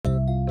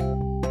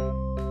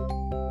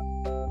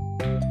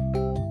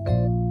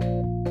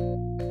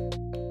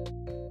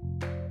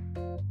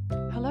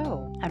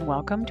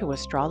welcome to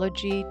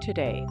Astrology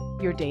Today,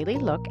 your daily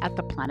look at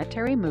the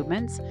planetary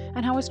movements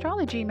and how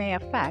astrology may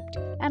affect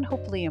and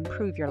hopefully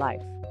improve your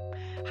life.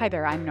 Hi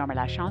there, I'm Norma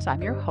Lachance.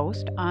 I'm your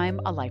host. I'm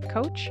a life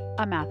coach,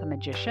 a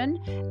mathematician,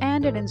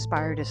 and an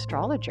inspired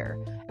astrologer.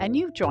 And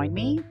you've joined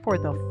me for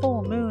the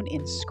full moon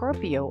in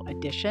Scorpio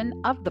edition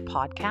of the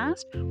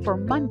podcast for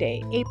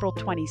Monday, April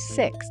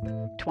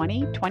 26th,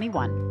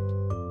 2021.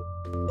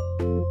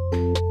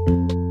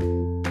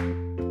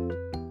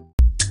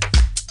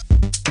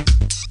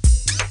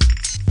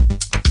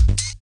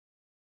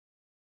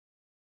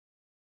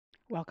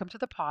 Welcome to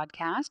the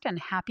podcast and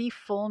happy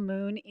full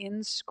moon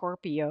in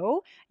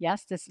Scorpio.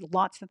 Yes, there's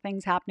lots of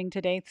things happening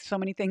today, so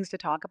many things to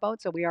talk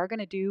about. So we are going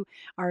to do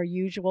our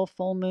usual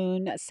full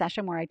moon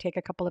session where I take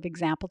a couple of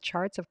example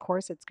charts. Of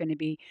course, it's going to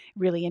be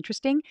really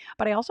interesting.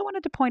 But I also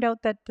wanted to point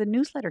out that the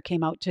newsletter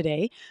came out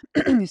today,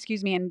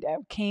 excuse me, and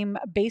came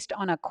based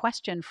on a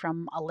question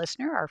from a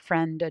listener. Our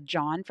friend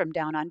John from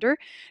Down Under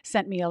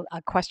sent me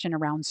a question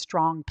around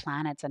strong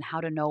planets and how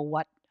to know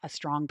what a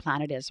strong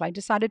planet is. So I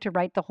decided to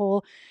write the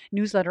whole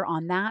newsletter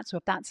on that. So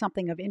if that's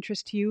something of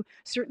interest to you,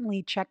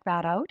 certainly check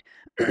that out.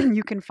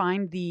 You can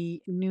find the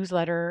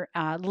newsletter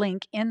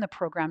link in the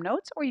program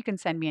notes, or you can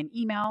send me an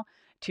email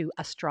to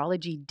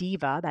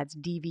astrologydiva, that's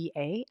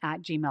DVA,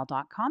 at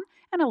gmail.com,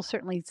 and I'll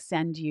certainly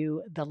send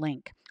you the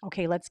link.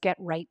 Okay, let's get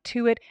right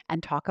to it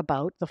and talk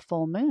about the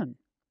full moon.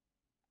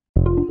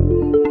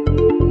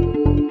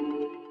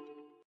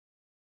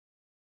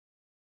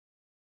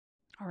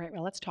 All right,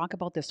 well, let's talk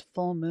about this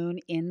full moon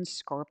in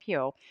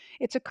Scorpio.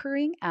 It's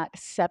occurring at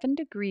 7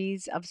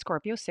 degrees of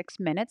Scorpio, 6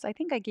 minutes. I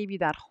think I gave you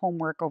that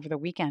homework over the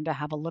weekend to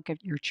have a look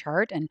at your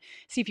chart and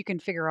see if you can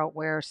figure out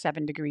where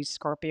 7 degrees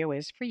Scorpio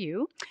is for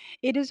you.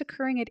 It is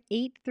occurring at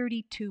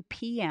 8:32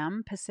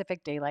 p.m.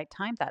 Pacific Daylight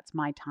Time. That's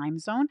my time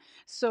zone.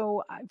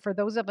 So for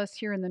those of us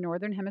here in the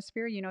Northern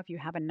Hemisphere, if you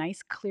have a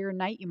nice clear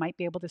night, you might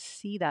be able to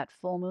see that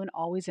full moon.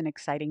 Always an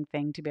exciting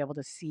thing to be able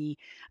to see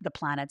the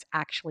planets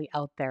actually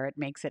out there. It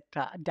makes it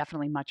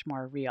definitely much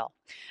more real.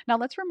 Now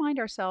let's remind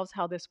ourselves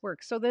how this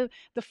works. So the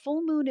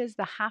full moon is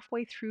the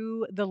halfway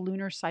through the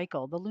lunar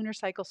cycle. The lunar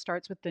cycle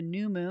starts with the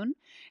new moon.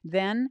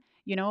 Then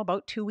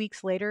about 2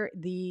 weeks later,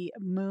 the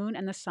moon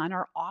and the sun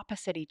are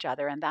opposite each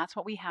other. And that's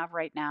what we have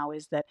right now,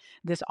 is that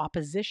this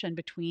opposition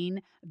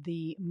between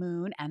the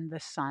moon and the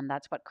sun.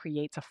 That's what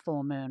creates a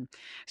full moon.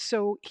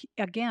 So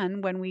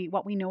again,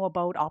 what we know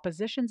about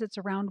oppositions, it's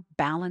around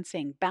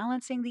balancing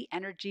the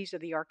energies or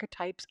the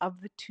archetypes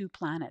of the two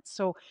planets.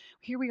 So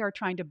here we are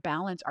trying to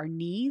balance our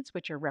needs,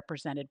 which are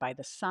represented by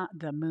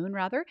the moon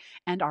rather,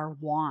 and our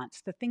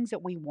wants, the things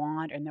that we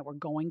want and that we're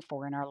going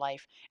for in our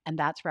life, and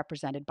that's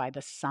represented by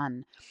the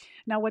sun.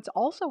 Now, what's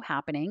also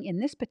happening in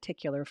this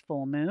particular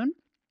full moon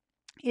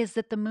is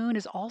that the moon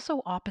is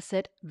also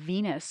opposite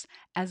Venus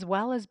as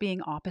well as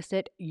being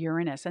opposite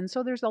Uranus. And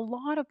so there's a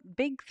lot of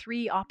big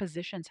three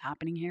oppositions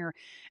happening here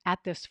at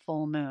this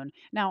full moon.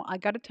 Now, I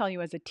got to tell you,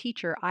 as a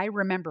teacher, I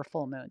remember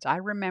full moons. I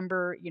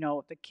remember,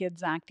 the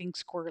kids acting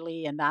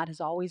squirrely, and that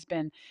has always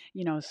been,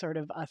 sort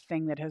of a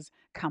thing that has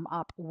come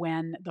up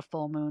when the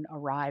full moon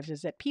arrives,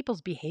 is that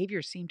people's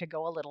behaviors seem to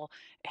go a little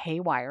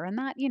haywire. And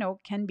that,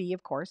 can be,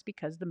 of course,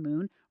 because the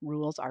moon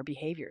rules our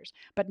behaviors.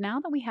 But now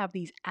that we have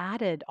these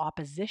added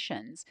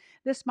oppositions,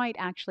 this might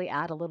actually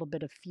add a little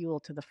bit of fuel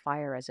to the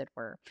fire, as it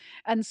were.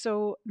 And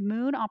so,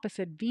 moon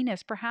opposite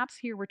Venus, perhaps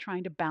here we're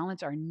trying to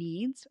balance our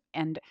needs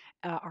and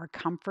our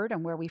comfort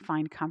and where we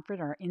find comfort,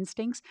 our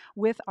instincts,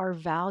 with our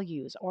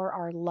values or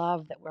our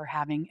love that we're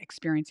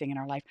experiencing in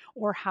our life,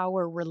 or how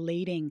we're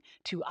relating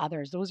to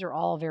others. Those are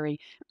all very,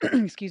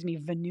 excuse me,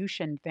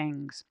 Venusian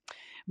things.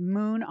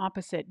 Moon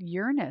opposite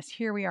Uranus,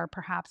 here we are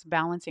perhaps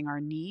balancing our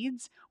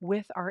needs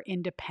with our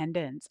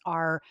independence,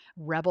 our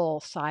rebel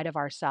side of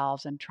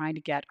ourselves, and trying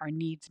to get our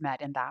needs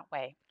met in that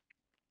way.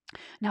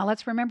 Now,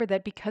 let's remember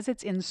that because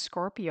it's in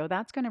Scorpio,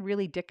 that's going to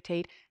really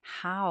dictate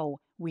how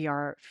we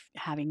are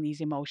having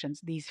these emotions,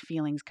 these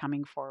feelings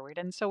coming forward.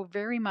 And so,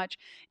 very much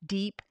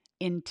deep,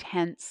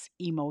 intense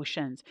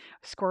emotions.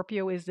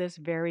 Scorpio is this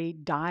very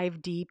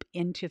dive deep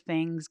into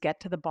things,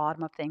 get to the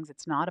bottom of things.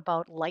 It's not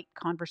about light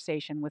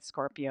conversation with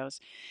Scorpios.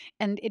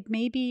 And it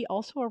may be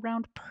also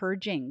around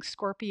purging.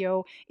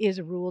 Scorpio is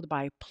ruled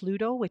by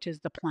Pluto, which is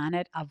the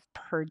planet of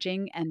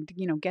purging and,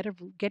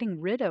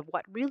 getting rid of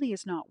what really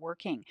is not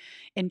working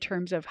in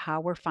terms of how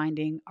we're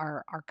finding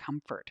our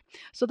comfort.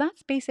 So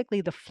that's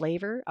basically the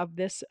flavor of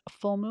this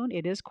full moon.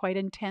 It is quite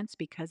intense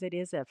because it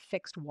is a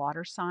fixed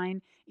water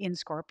sign in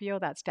Scorpio.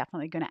 That's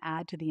definitely going to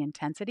add to the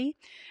intensity.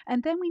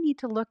 And then we need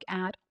to look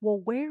at,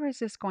 well, where is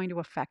this going to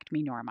affect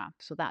me, Norma?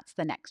 So that's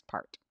the next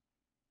part.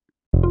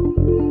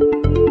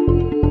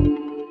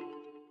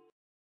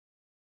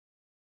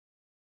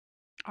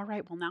 All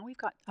right, well, now we've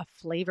got a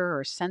flavor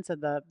or sense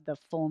of the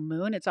full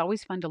moon. It's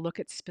always fun to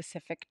look at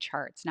specific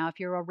charts. Now, if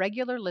you're a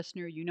regular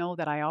listener, you know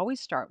that I always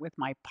start with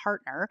my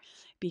partner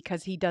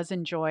because he does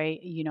enjoy,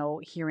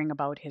 hearing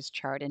about his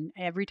chart. And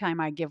every time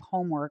I give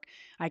homework,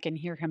 I can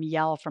hear him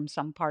yell from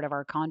some part of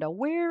our condo,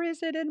 "Where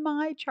is it in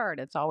my chart?"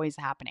 It's always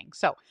happening.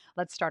 So,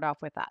 let's start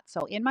off with that.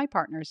 So, in my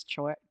partner's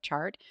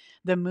chart,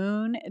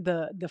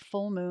 the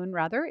full moon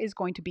rather, is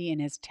going to be in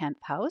his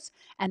 10th house.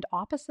 And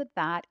opposite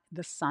that,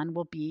 the sun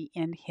will be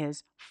in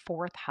his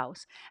fourth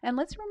house. And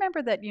let's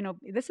remember that,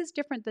 this is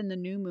different than the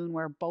new moon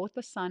where both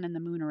the sun and the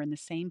moon are in the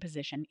same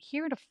position.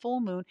 Here at a full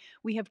moon,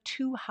 we have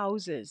two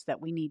houses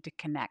that we need to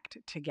connect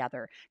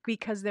together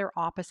because they're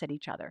opposite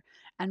each other.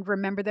 And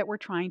remember that we're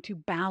trying to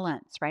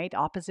balance, right?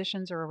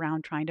 Oppositions are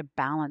around trying to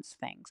balance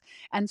things.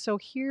 And so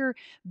here,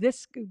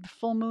 this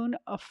full moon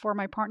for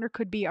my partner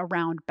could be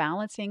around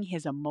balancing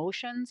his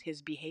emotions,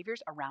 his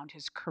behaviors around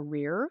his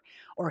career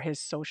or his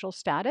social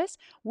status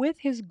with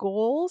his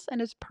goals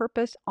and his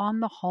purpose on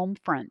the home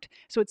front.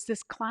 So it's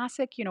this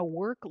classic,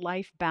 work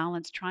life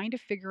balance, trying to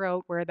figure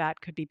out where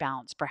that could be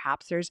balanced.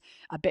 Perhaps there's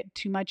a bit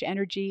too much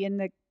energy in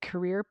the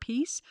career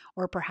piece,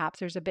 or perhaps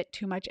there's a bit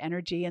too much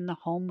energy in the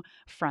home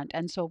front.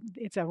 And so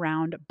it's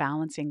around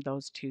balancing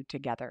those two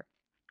together.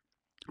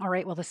 All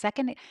right. Well, the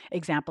second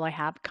example I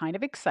have, kind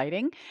of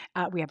exciting.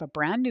 We have a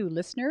brand new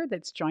listener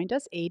that's joined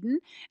us, Aiden,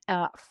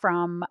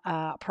 from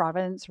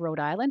Providence, Rhode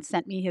Island,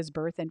 sent me his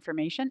birth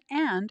information.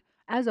 And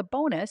as a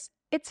bonus,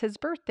 it's his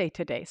birthday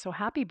today. So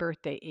happy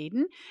birthday,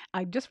 Aiden.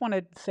 I just want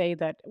to say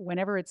that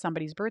whenever it's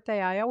somebody's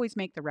birthday, I always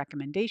make the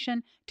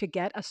recommendation to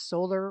get a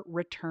solar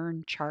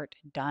return chart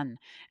done.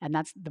 And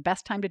that's the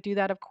best time to do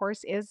that, of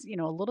course, is,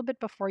 a little bit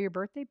before your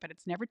birthday, but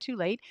it's never too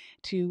late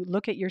to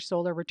look at your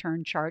solar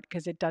return chart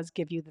because it does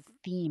give you the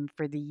theme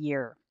for the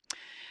year.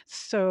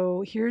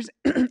 So here's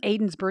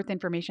Aiden's birth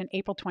information,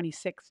 April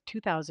 26th,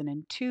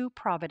 2002,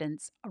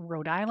 Providence,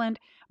 Rhode Island,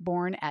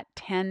 born at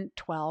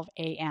 10:12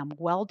 a.m.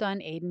 Well done,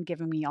 Aiden,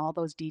 giving me all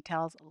those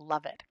details.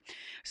 Love it.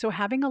 So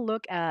having a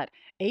look at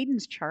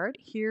Aiden's chart,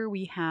 here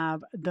we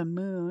have the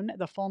moon.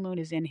 The full moon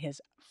is in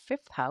his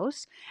fifth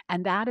house,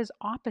 and that is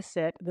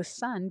opposite the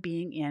sun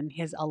being in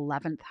his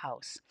 11th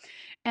house.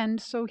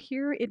 And so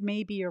here it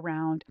may be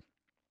around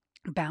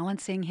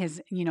balancing his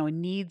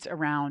needs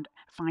around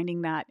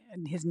finding that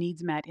his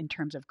needs met in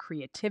terms of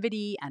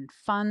creativity and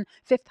fun.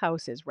 Fifth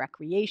house is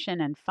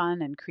recreation and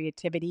fun and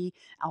creativity,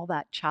 all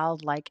that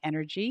childlike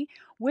energy,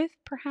 with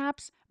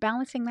perhaps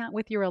balancing that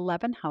with your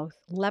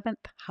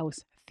 11th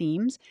house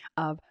themes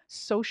of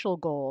social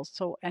goals.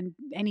 So, and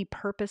any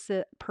purpose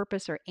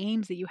or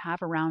aims that you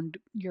have around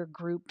your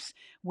groups,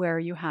 where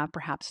you have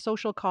perhaps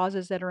social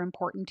causes that are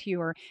important to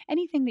you, or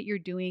anything that you're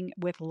doing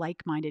with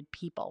like-minded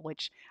people,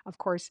 which of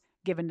course,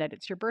 given that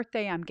it's your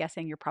birthday, I'm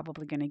guessing you're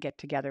probably going to get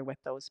together with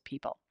those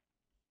people.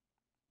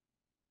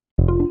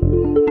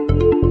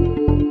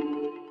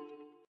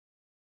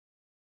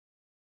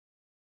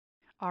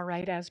 All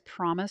right, as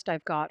promised,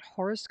 I've got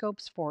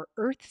horoscopes for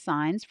earth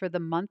signs for the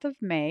month of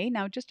May.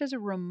 Now, just as a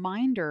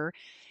reminder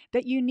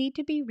that you need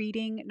to be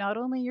reading not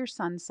only your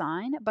sun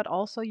sign, but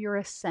also your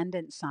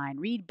ascendant sign.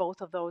 Read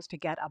both of those to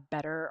get a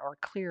better or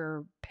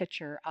clearer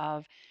picture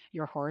of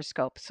your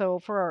horoscope. So,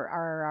 for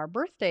our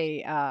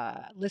birthday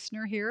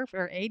listener here,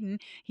 for Aiden,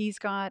 he's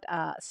got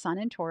sun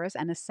in Taurus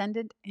and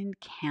ascendant in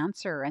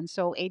Cancer. And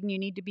so, Aiden, you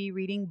need to be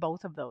reading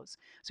both of those.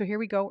 So, here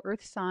we go,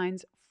 earth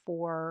signs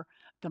for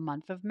the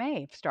month of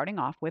May, starting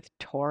off with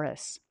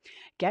Taurus.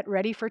 Get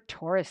ready for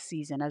Taurus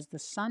season as the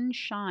sun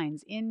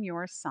shines in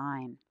your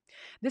sign.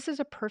 This is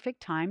a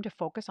perfect time to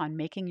focus on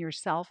making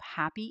yourself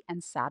happy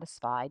and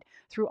satisfied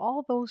through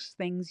all those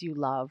things you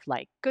love,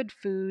 like good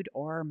food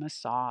or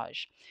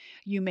massage.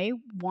 You may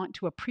want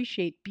to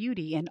appreciate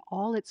beauty in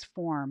all its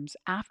forms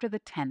after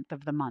the 10th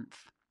of the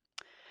month.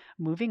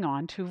 Moving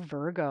on to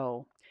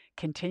Virgo.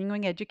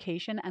 Continuing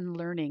education and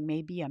learning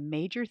may be a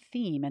major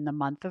theme in the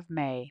month of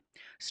May.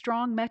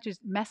 Strong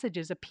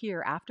messages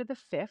appear after the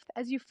 5th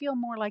as you feel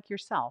more like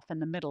yourself in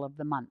the middle of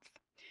the month.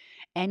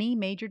 Any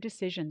major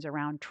decisions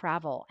around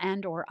travel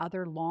and or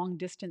other long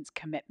distance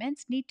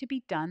commitments need to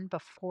be done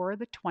before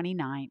the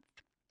 29th.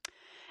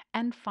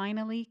 And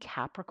finally,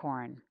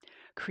 Capricorn.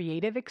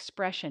 Creative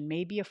expression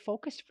may be a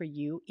focus for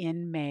you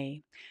in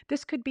May.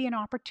 This could be an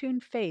opportune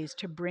phase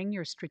to bring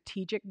your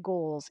strategic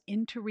goals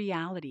into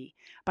reality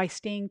by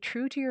staying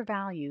true to your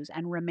values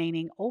and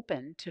remaining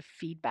open to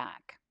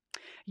feedback.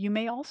 You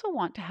may also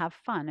want to have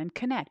fun and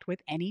connect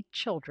with any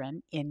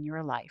children in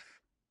your life.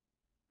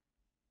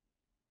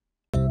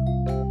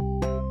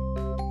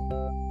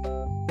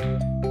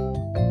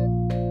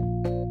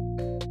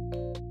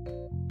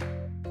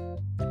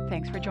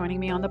 Thanks for joining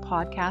me on the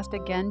podcast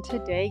again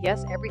today.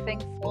 Yes, everything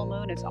full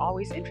moon is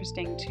always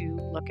interesting to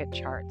look at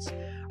charts.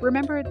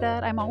 Remember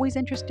that I'm always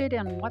interested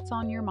in what's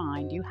on your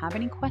mind. Do you have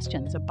any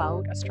questions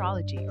about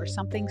astrology or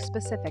something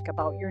specific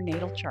about your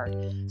natal chart?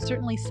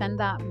 Certainly send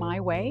that my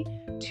way.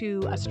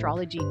 to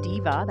Astrology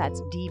Diva,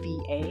 that's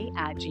DVA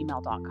at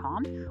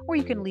gmail.com, or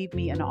you can leave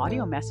me an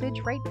audio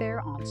message right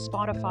there on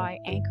Spotify,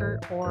 Anchor,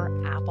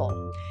 or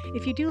Apple.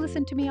 If you do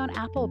listen to me on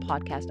Apple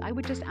Podcast, I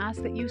would just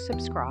ask that you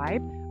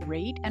subscribe,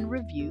 rate, and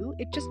review.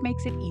 It just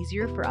makes it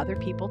easier for other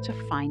people to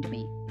find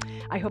me.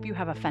 I hope you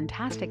have a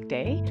fantastic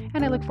day,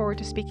 and I look forward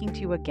to speaking to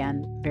you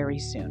again very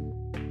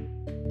soon.